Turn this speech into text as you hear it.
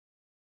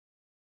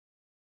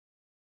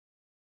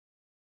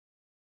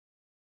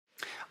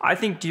I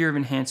think Dear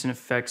Evan Hansen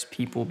affects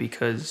people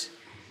because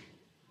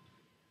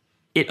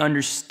it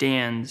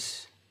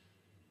understands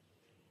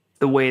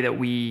the way that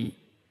we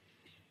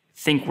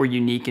think we're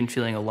unique in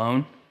feeling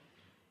alone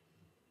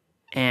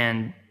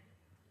and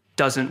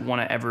doesn't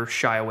want to ever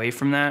shy away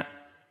from that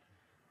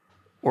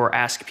or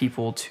ask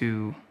people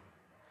to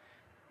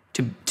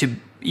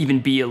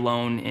even be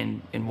alone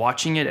in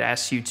watching it. It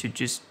asks you to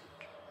just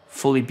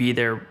fully be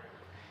there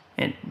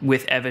and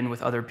with Evan,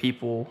 with other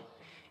people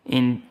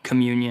in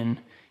communion,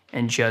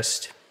 and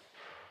just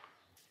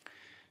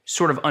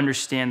sort of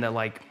understand that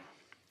like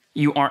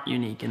you aren't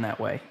unique in that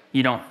way.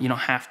 You don't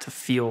have to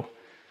feel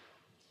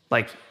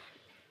like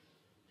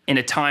in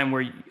a time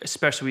where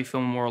especially we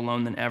feel more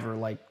alone than ever,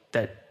 like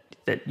that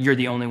you're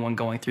the only one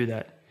going through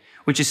that,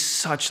 which is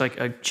such like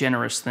a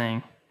generous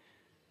thing,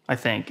 I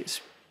think,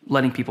 is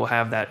letting people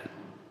have that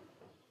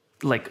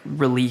like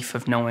relief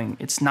of knowing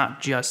it's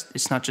not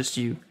just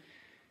you.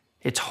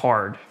 It's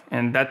hard.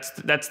 And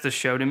that's the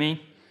show to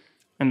me.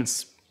 And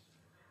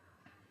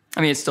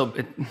I still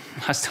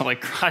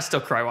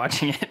cry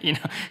watching it, you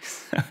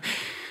know.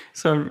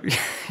 So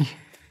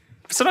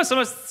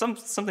sometimes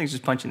some things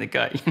just punch in the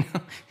gut, you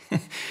know.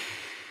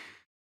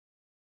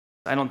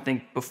 I don't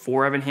think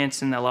before Evan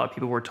Hansen that a lot of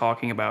people were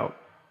talking about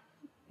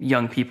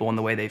young people and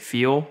the way they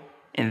feel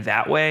in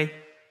that way.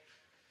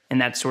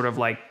 And that's sort of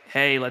like,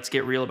 hey, let's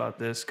get real about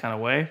this kind of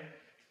way.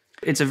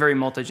 It's a very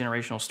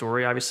multi-generational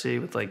story, obviously,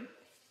 with like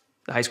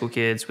the high school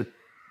kids, with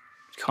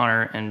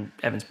Connor and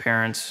Evan's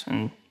parents.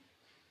 And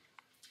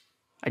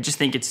I just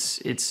think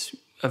it's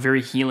a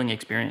very healing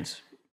experience.